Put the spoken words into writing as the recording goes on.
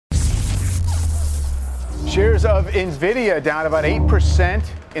Shares of Nvidia down about 8%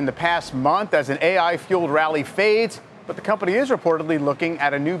 in the past month as an AI-fueled rally fades. But the company is reportedly looking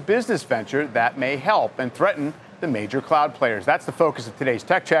at a new business venture that may help and threaten the major cloud players. That's the focus of today's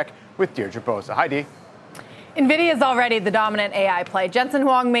Tech Check with Deirdre Bosa. Hi, Dee. Nvidia is already the dominant AI play. Jensen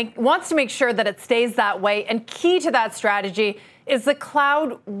Huang wants to make sure that it stays that way. And key to that strategy is the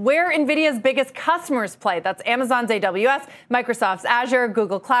cloud where Nvidia's biggest customers play. That's Amazon's AWS, Microsoft's Azure,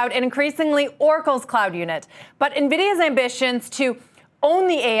 Google Cloud, and increasingly Oracle's cloud unit. But Nvidia's ambitions to own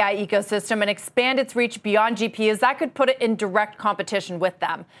the AI ecosystem and expand its reach beyond GPUs, that could put it in direct competition with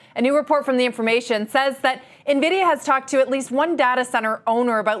them. A new report from The Information says that Nvidia has talked to at least one data center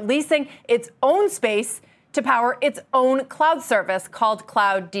owner about leasing its own space to power its own cloud service called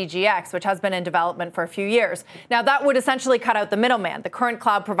Cloud DGX, which has been in development for a few years. Now, that would essentially cut out the middleman, the current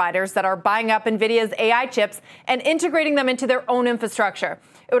cloud providers that are buying up Nvidia's AI chips and integrating them into their own infrastructure.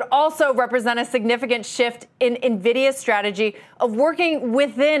 It would also represent a significant shift in Nvidia's strategy of working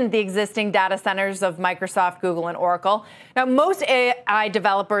within the existing data centers of Microsoft, Google, and Oracle. Now, most AI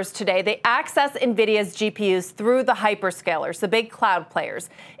developers today, they access Nvidia's GPUs through the hyperscalers, the big cloud players.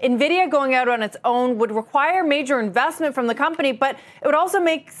 Nvidia going out on its own would require major investment from the company, but it would also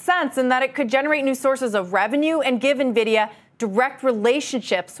make sense in that it could generate new sources of revenue and give Nvidia direct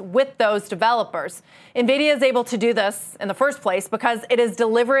relationships with those developers. Nvidia is able to do this in the first place because it is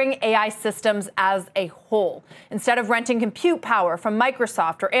delivering AI systems as a whole. Instead of renting compute power from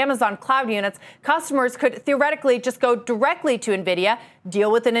Microsoft or Amazon cloud units, customers could theoretically just go directly to Nvidia,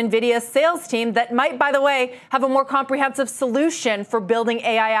 deal with an Nvidia sales team that might, by the way, have a more comprehensive solution for building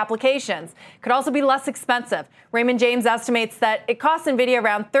AI applications. It could also be less expensive. Raymond James estimates that it costs Nvidia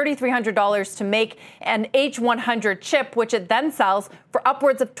around $3,300 to make an H100 chip, which it then sells for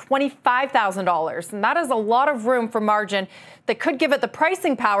upwards of $25,000. And that is a lot of room for margin that could give it the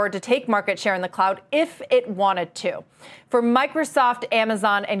pricing power to take market share in the cloud if it wanted to. For Microsoft,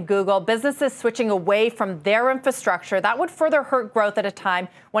 Amazon, and Google, businesses switching away from their infrastructure, that would further hurt growth at a time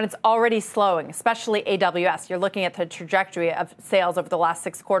when it's already slowing, especially AWS. You're looking at the trajectory of sales over the last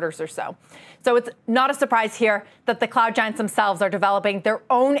 6 quarters or so. So it's not a surprise here that the cloud giants themselves are developing their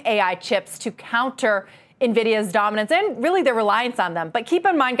own AI chips to counter Nvidia's dominance and really their reliance on them. But keep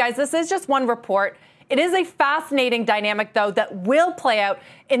in mind, guys, this is just one report. It is a fascinating dynamic, though, that will play out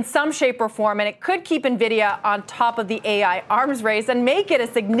in some shape or form, and it could keep Nvidia on top of the AI arms race and make it a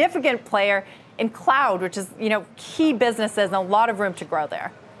significant player in cloud, which is, key businesses and a lot of room to grow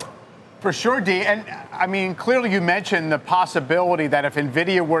there. For sure, Dee. And I mean, clearly you mentioned the possibility that if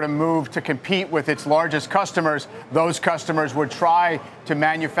Nvidia were to move to compete with its largest customers, those customers would try to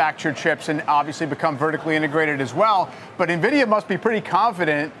manufacture chips and obviously become vertically integrated as well. But Nvidia must be pretty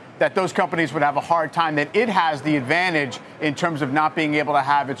confident that those companies would have a hard time, that it has the advantage in terms of not being able to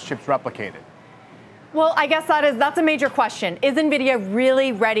have its chips replicated. Well, I guess that's a major question. Is Nvidia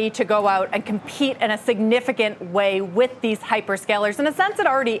really ready to go out and compete in a significant way with these hyperscalers? In a sense, it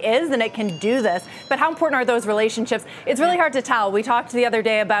already is, and it can do this. But how important are those relationships? It's really hard to tell. We talked the other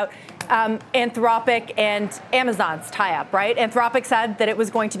day about Anthropic and Amazon's tie-up, right? Anthropic said that it was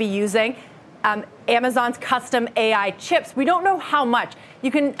going to be using Amazon's custom AI chips. We don't know how much. You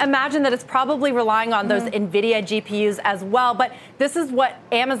can imagine that it's probably relying on those Nvidia GPUs as well, but this is what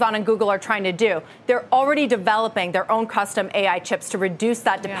Amazon and Google are trying to do. They're already developing their own custom AI chips to reduce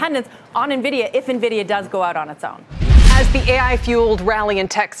that dependence on Nvidia if Nvidia does go out on its own. As the AI-fueled rally in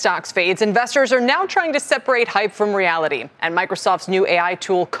tech stocks fades, investors are now trying to separate hype from reality. And Microsoft's new AI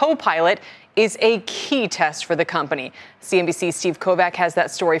tool, Copilot, is a key test for the company. CNBC's Steve Kovac has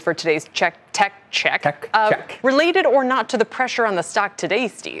that story for today's Tech Check. Related or not to the pressure on the stock today,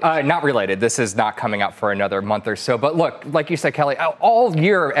 Steve? Not related. This is not coming out for another month or so. But look, like you said, Kelly, all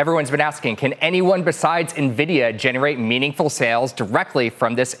year everyone's been asking, can anyone besides Nvidia generate meaningful sales directly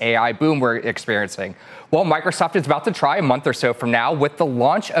from this AI boom we're experiencing? Well, Microsoft is about to try a month or so from now with the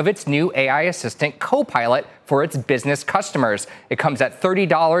launch of its new AI assistant, Copilot, for its business customers. It comes at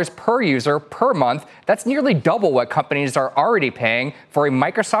 $30 per user per month. That's nearly double what companies are already paying for a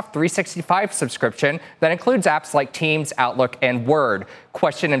Microsoft 365 subscription that includes apps like Teams, Outlook, and Word.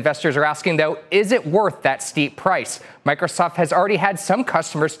 Question investors are asking, though, is it worth that steep price? Microsoft has already had some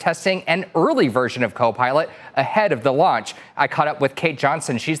customers testing an early version of Copilot ahead of the launch. I caught up with Kate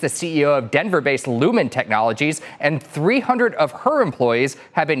Johnson. She's the CEO of Denver-based Lumen Technologies, and 300 of her employees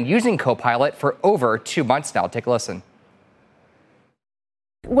have been using Copilot for over 2 months now. Take a listen.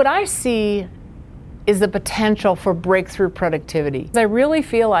 What I see is the potential for breakthrough productivity. I really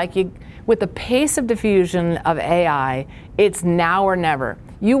feel like with the pace of diffusion of AI, it's now or never.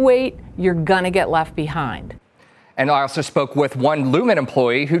 You wait, you're going to get left behind. And I also spoke with one Lumen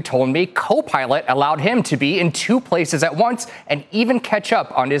employee who told me Copilot allowed him to be in 2 places at once and even catch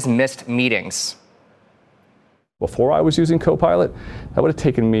up on his missed meetings. Before I was using Copilot, that would have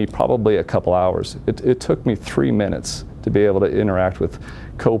taken me probably a couple hours. It took me 3 minutes to be able to interact with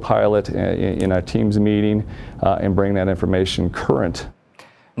Copilot in our Teams meeting and bring that information current.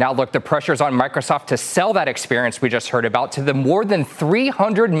 Now, look, the pressure's on Microsoft to sell that experience we just heard about to the more than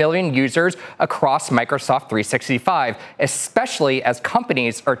 300 million users across Microsoft 365, especially as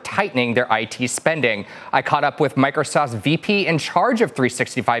companies are tightening their IT spending. I caught up with Microsoft's VP in charge of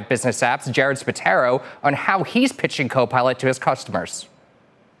 365 business apps, Jared Spataro, on how he's pitching Copilot to his customers.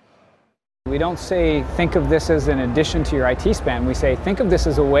 We don't say, think of this as an addition to your IT spend. We say, think of this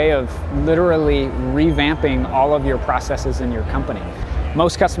as a way of literally revamping all of your processes in your company.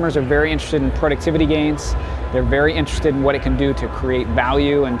 Most customers are very interested in productivity gains. They're very interested in what it can do to create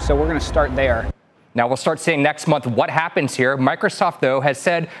value, and so we're going to start there. Now, we'll start seeing next month what happens here. Microsoft, though, has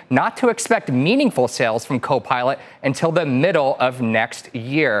said not to expect meaningful sales from Copilot until the middle of next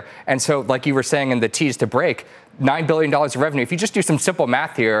year. And so, like you were saying in the tease to break, $9 billion of revenue. If you just do some simple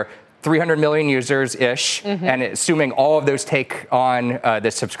math here, 300 million users-ish, and assuming all of those take on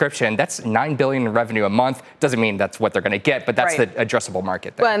the subscription, that's $9 billion in revenue a month. Doesn't mean that's what they're going to get, but that's the addressable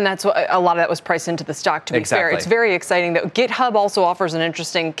market there. Well, and that's what a lot of that was priced into the stock, to be fair. It's very exciting, though. GitHub also offers an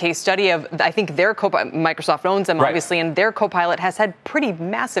interesting case study of, I think, their Microsoft owns them, obviously, and their Copilot has had pretty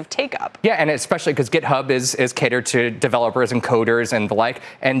massive take-up. Yeah, and especially because GitHub is catered to developers and coders and the like.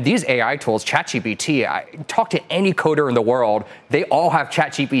 And these AI tools, ChatGPT, I talk to any coder in the world, they all have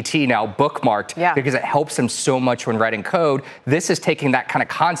ChatGPT now bookmarked because it helps them so much when writing code. This is taking that kind of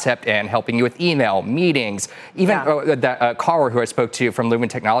concept and helping you with email, meetings. Even that caller who I spoke to from Lumen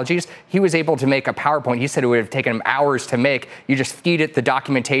Technologies, he was able to make a PowerPoint. He said it would have taken him hours to make. You just feed it the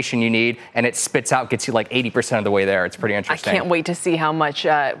documentation you need, and it spits out, gets you like 80% of the way there. It's pretty interesting. I can't wait to see how much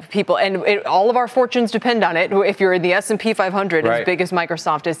people, and all of our fortunes depend on it. If you're in the S&P 500, as big as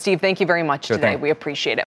Microsoft is. Steve, thank you very much today. We appreciate it.